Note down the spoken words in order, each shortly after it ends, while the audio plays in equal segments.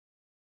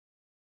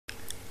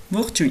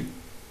Ողջույն։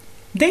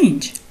 Դե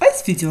ինչ, այս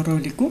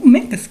վիդեոռոլիկում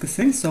մենք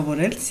կսկսենք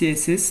սովորել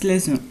CSS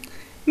լեզուն։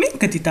 Մենք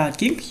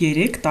կդիտարկենք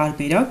 3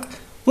 տարբերակ,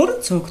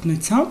 որոնց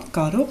օգնությամբ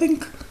կարող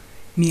ենք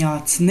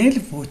միացնել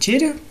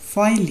ոճերը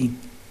ֆայլին։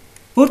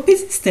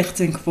 Որպեսզի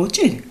ստեղծենք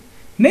ոճեր,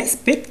 մեզ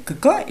պետք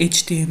կգա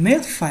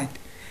HTML ֆայլ։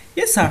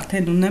 Ես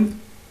արդեն ունեմ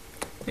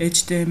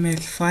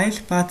HTML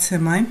ֆայլ,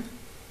 բացեմ այն։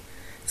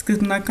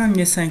 Սկզբնական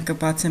ես այն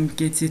կբացեմ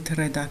Gedit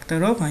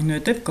ռեդակտորով,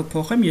 այնուհետև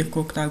կփոխեմ եւ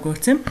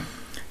կօգտագործեմ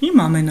իմ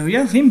ամենօրյա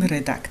Vim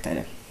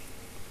ռեդակտորը։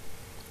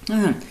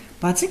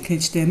 Բացենք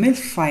HTML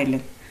ֆայլը։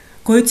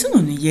 Գոյություն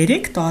ունի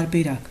 3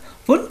 տարբերակ,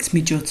 որոնց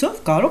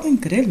միջոցով կարող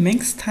ենք գրել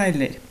մենք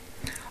ստայլեր։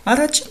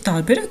 Առաջին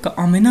տարբերակը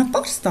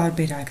ամենապարզ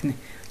տարբերակն է,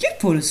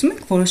 երբ որ ուզում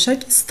ենք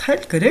որոշակի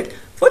ստայլ գրել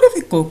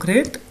որևէ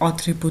կոնկրետ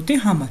ատրիբուտի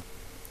համար։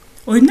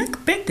 Օրինակ,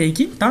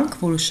 p-tag-ին տանք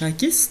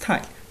որոշակի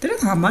ստայլ։ Դրա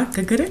համար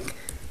կգրենք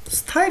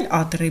style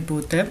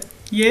ատրիբուտը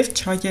եւ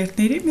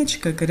չակերտների մեջ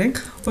կգրենք,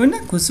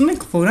 օրինակ ուզում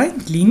ենք, որ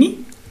այն լինի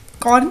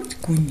կարմիր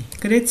գույնի,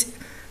 գրեցի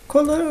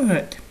color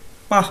red,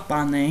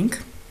 պահպանենք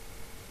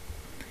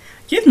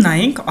և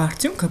նայենք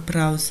արդյունքը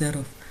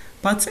բրաուզերով,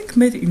 բացենք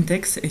մեր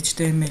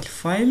index.html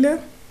ֆայլը,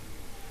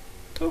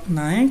 թող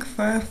նայենք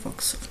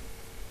Firefox-ով։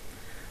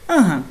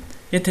 Ահա,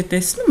 եթե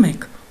տեսնում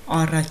եք,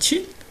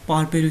 առաջին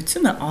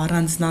պարբերությունը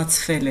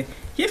առանձնացվել է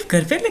և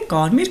գրվել է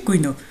կարմիր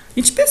գույնով,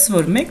 ինչպես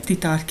որ մենք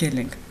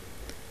դիտարկել ենք։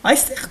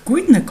 Այստեղ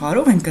գույնը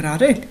կարող են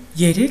գրառել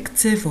 3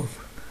 ձևով։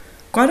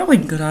 Կարող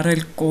են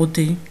գրառել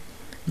կոդի,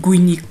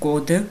 գույնի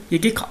կոդը,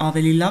 եկեք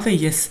ավելի լավ է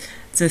ես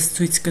ձեզ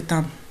ցույց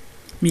կտամ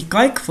մի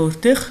կայք,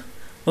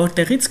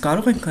 որտեղից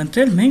կարող ենք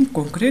ընտրել մենք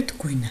կոնկրետ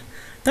գույնը։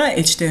 Դա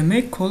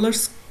HTML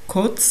colors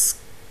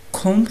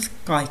codes.com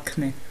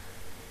կայքն է։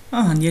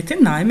 Ահա, եթե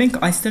նայում ենք,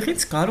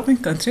 այստեղից կարող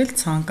ենք ընտրել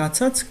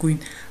ցանկացած գույն։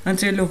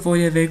 Ընտրելով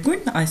որևէ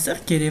գույն,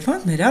 այստեղ կերևա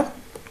նրա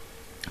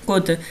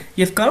կոդը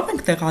եւ կարող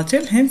ենք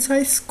տեղադրել հենց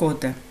այս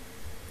կոդը։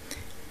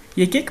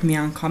 Եկեք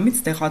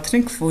միանգամից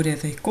տեղադրենք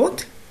որևէ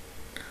կոդ,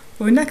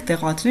 օրինակ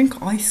տեղադրենք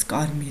այս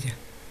կարմիրը։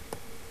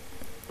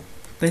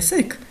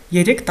 Տեսեք,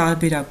 3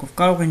 տարբերակով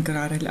կարող ենք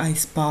գրառել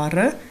այս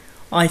բառը,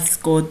 այս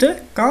կոդը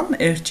կամ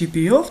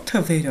RGB-ով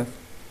թվերով։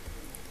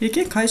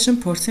 Եկեք այժմ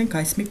փորձենք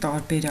այս մի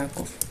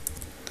տարբերակով։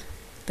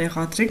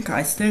 Տեղադրենք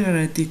այստեղ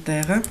red-ի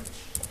տեղը։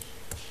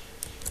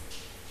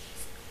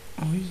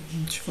 Ոյ,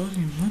 ինչ որ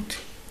իմ մոտ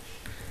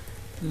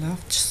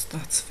լավ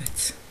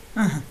չստացվեց։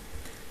 Ահա,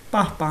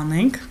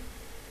 պահպանենք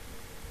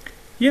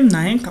և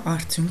նայենք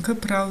արդյունքը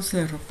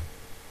բրաուզերով։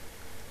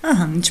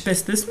 Ահա,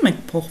 ինչպես տեսնում եք,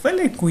 փոխվել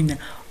է գույնը,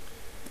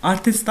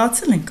 արդեն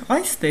ստացել ենք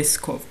այս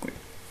տեսքով գույն։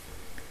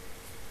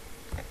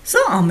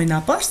 Սա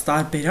ամենապարզ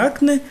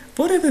տարբերակն է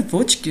որևէ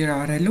ոճ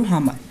կիրառելու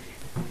համար։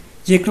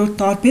 Երկրորդ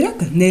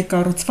տարբերակը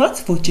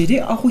ներկառուցված ոճերի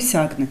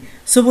աղյուսակն է։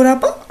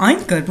 Սովորաբար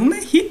այն գրվում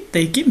է hit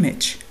tag-ի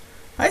մեջ։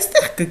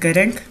 Այստեղ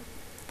կգրենք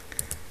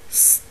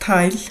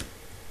style,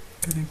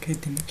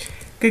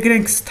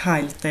 կգրենք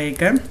style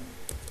tag-ը,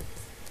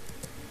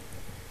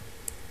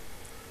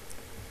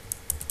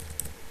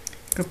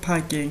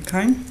 կփակենք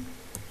այն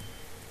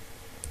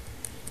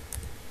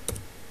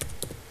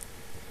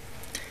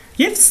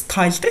և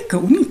style tag-ը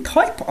ունի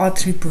type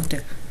ատրիբուտը։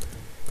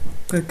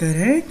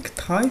 Կգրենք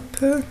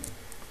type-ը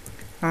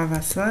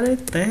հավասար է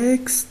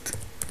text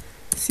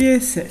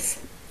CSS։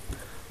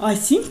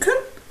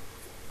 Այսինքն,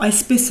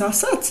 այսպես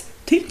ասած,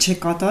 թե ինչ է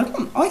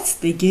կատարվում այս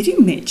տեգերի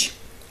մեջ։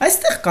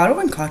 Այստեղ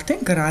կարող ենք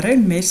արդեն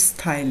գրառել մեր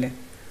ստայլը։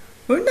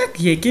 Օրինակ,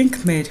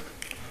 եկենք մեր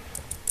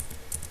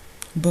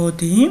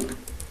body-ին,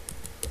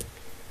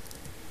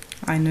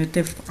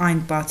 այնուհետև այն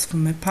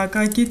բացվում է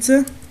փակագիծը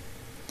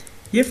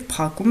և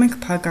փակում ենք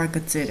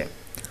փակագծերը։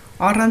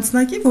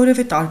 Առանձնակի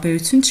որևէ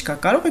տարբերություն չկա,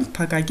 կարող ենք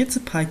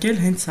փակագիծը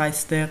փակել հենց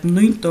այստեղ,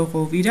 նույն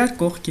տողով, իրար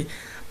կողքի,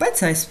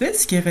 բայց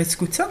այսպես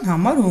գեղեցկության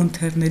համար ու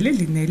ընթերնելի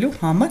լինելու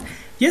համար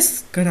ես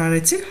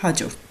գրառեցի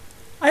հաջորդ։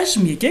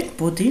 Այժմ եկեք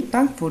body-ին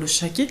տանք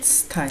որոշակի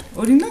ստայլ,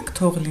 օրինակ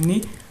թող լինի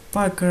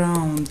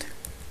background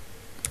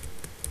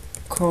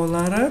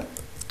color-ը,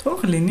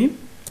 թող լինի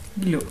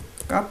blue,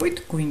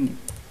 կապույտ գույնի։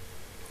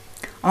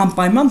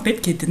 Անպայման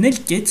պետք է դնել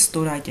կետ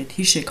ստորագետ,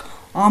 հիշեք,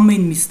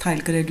 ամեն մի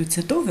ստայլ գրելուց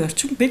հետո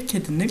վերջում պետք է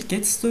դնել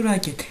կետ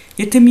ստորագետ։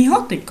 Եթե մի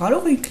հատ է,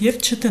 կարող ենք և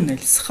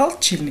չդնել, սխալ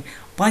չի լինի,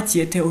 բայց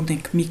եթե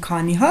ունենք մի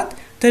քանի հատ,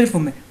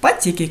 դրվում է,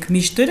 բայց եկեք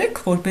միշտ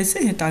դրեք,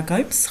 որպեսզի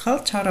հետագայում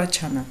սխալ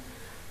չառաջանա։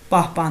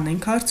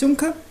 Պահպանենք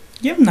արդյունքը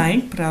և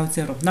նայենք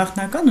բրաուզերով։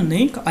 Նախնական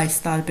ունեինք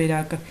այս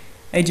տարբերակը,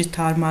 էջը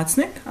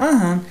թարմացնենք,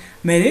 ահա,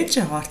 մեր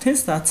էջը արդեն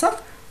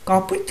ստացավ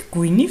կապույտ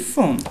գույնի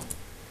ֆոն։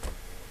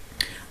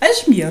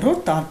 Այժմ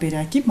երրորդ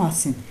տարբերակի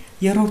մասին։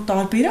 Երրորդ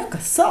տարբերակը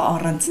սա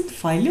առանցին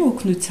ֆայլի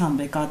օգնությամբ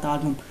է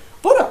կատարվում,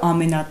 որը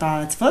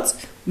ամենատարածված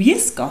ու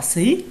ես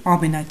կասեի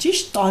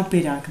ամենաճիշտ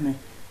տարբերակն է,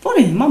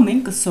 որը հիմա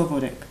մենք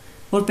կսովորենք։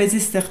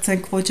 Որպեսզի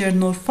ստեղծենք ոճեր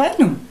նոր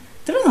ֆայլում,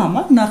 դրա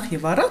համար նախ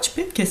եւ առաջ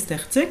պետք է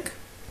ստեղծենք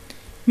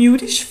մի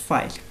ուրիշ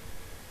ֆայլ։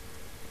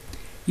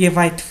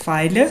 Եվ այդ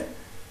ֆայլը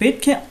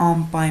պետք է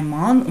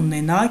անպայման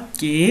ունենա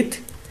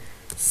կետ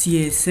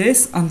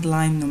CSS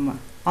ընդլայնումը։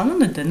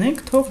 Անունը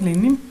դնենք թող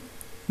լինի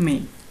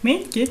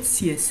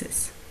main.css։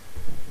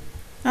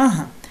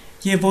 Ահա,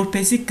 եւ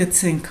որպեսզի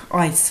գցենք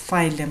այս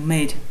ֆայլը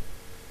մեր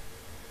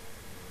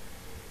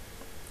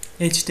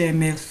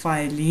HTML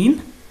ֆայլին,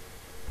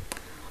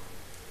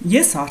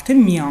 ես արդեն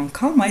մի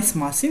անգամ այս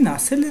մասին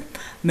ասել եմ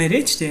մեր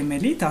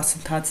HTML-ի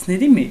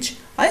դասընթացների մեջ։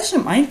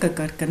 Այժմ այն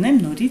կկրկնեմ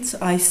նորից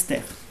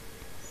այստեղ,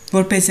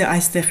 որպեսզի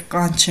այստեղ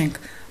կանչենք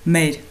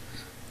մեր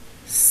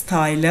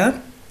style-ը,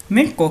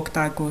 մենք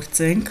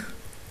կօգտագործենք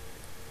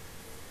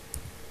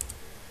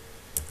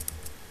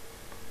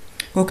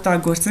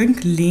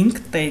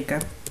link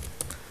tag-ը,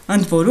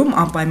 ընդ որում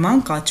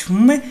անպայման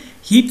կաչվում է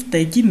hip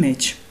tag-ի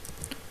մեջ։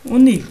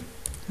 Ունի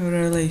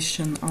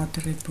relation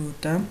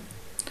attribute-ը,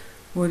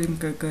 որին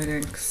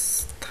կգրենք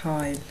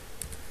style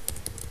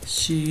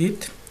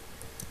sheet,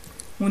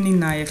 ունի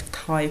նաև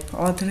type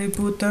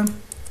attribute-ը,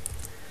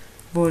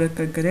 որը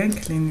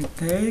կգրենք links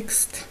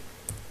text,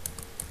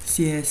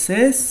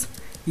 CSS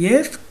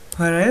և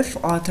href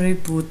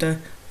attribute-ը,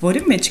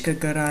 որի մեջ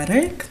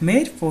կգրարենք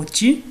մեր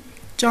ոճի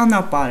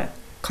ճանապարհը,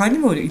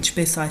 քանի որ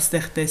ինչպես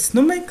այստեղ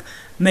տեսնում եք,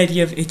 մեր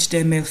եւ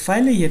HTML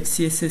ֆայլը եւ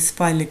CSS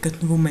ֆայլը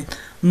գտնվում են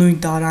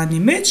նույն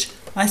տարանի մեջ,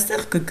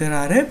 այստեղ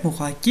կգրարեմ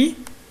ուղղակի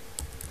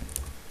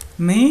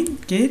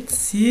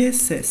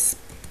main.css։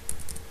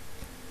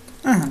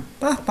 Ահա,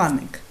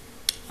 պահպանենք։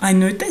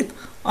 Այնուհետև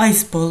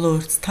այս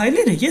բոլոր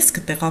ստայլերը ես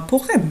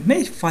կտեղափոխեմ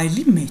մեր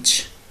ֆայլի մեջ։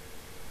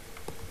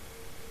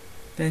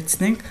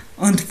 Վերցնենք,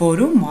 ընդ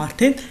որում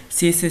արդեն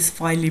CSS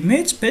ֆայլի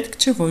մեջ պետք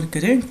չէ որ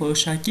գրենք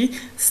որոշակի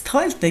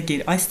style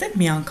tag-եր, այստեղ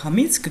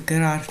միանգամից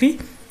կգրարվի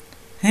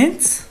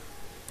հենց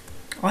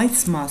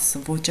այս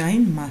մասը,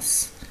 ոճային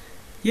մասը,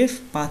 եւ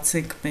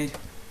բացենք մեր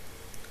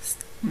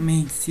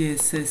main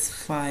CSS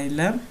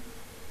ֆայլը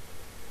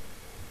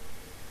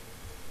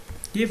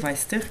եւ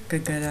այստեղ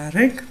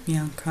կգրարենք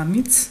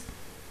միանգամից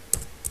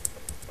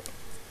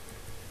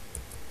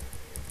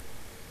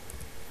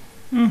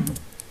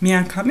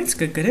միանգամից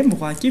կգրեմ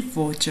ուղղակի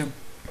ոճը։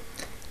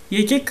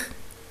 Եկեք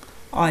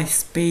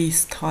այս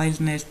base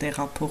tile-ներ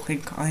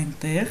տեղափոխենք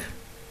այնտեղ։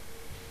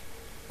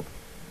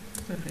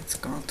 Ստեղից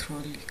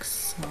Ctrl+X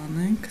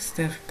անենք,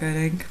 ստեղ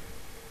գրենք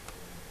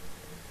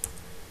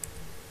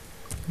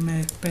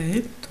մեր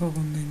պետ, թող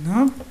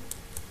ունենա,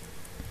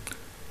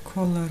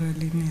 color-ը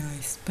լինի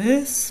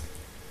այսպես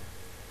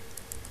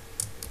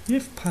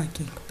և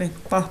փակենք,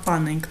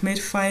 պահպանենք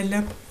մեր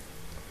ֆայլը,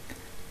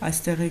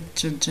 այստեղ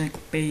ջնջենք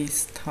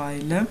base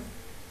tile-ը,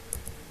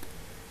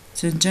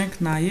 ջնջենք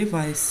նաև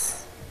այս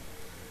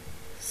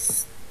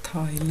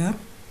tile-ը,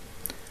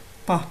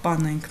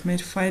 պահպանենք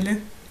մեր ֆայլը,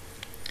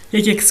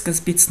 եկեք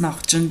սկզբից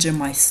նախ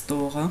ջնջեմ այս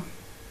տողը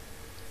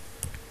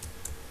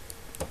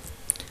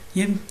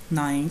և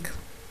նայենք,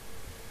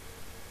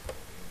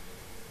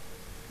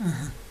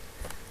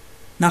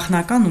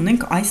 նախնական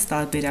ունենք այս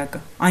տարբերակը,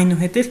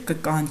 այնուհետև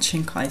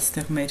կկանչենք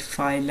այստեղ մեր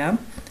ֆայլը,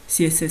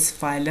 CSS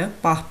ֆայլը,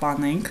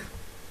 պահպանենք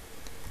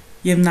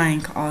և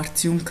նայենք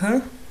արդյունքը,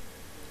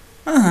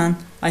 ահան,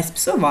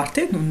 այսպիսով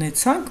արդեն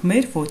ունեցանք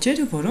մեր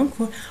ոճերը,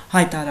 որոնք որ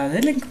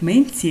հայտարարել ենք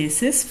main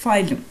CSS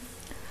ֆայլում։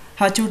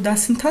 Հաջորդ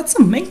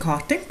դասընթացում մենք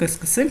արդեն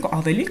կսկսենք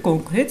ավելի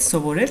կոնկրետ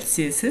սովորել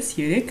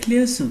CSS3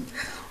 լեզուն։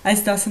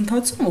 Այս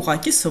դասընթացում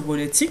ուղղակի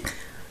սովորեցինք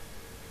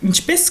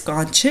ինչպես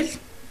կանչել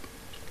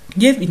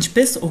և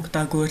ինչպես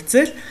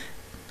օգտագործել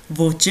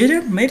ոճերը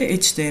մեր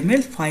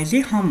HTML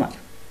ֆայլի համար։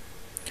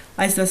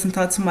 Այս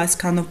դասընթացում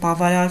այսքանով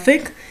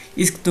բավարարվենք,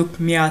 իսկ դուք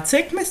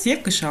միացեք մեզ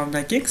և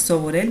կշարունակենք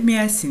սովորել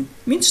միասին։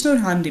 Մինչ նոր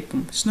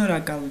հանդիպում,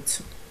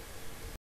 շնորհակալություն։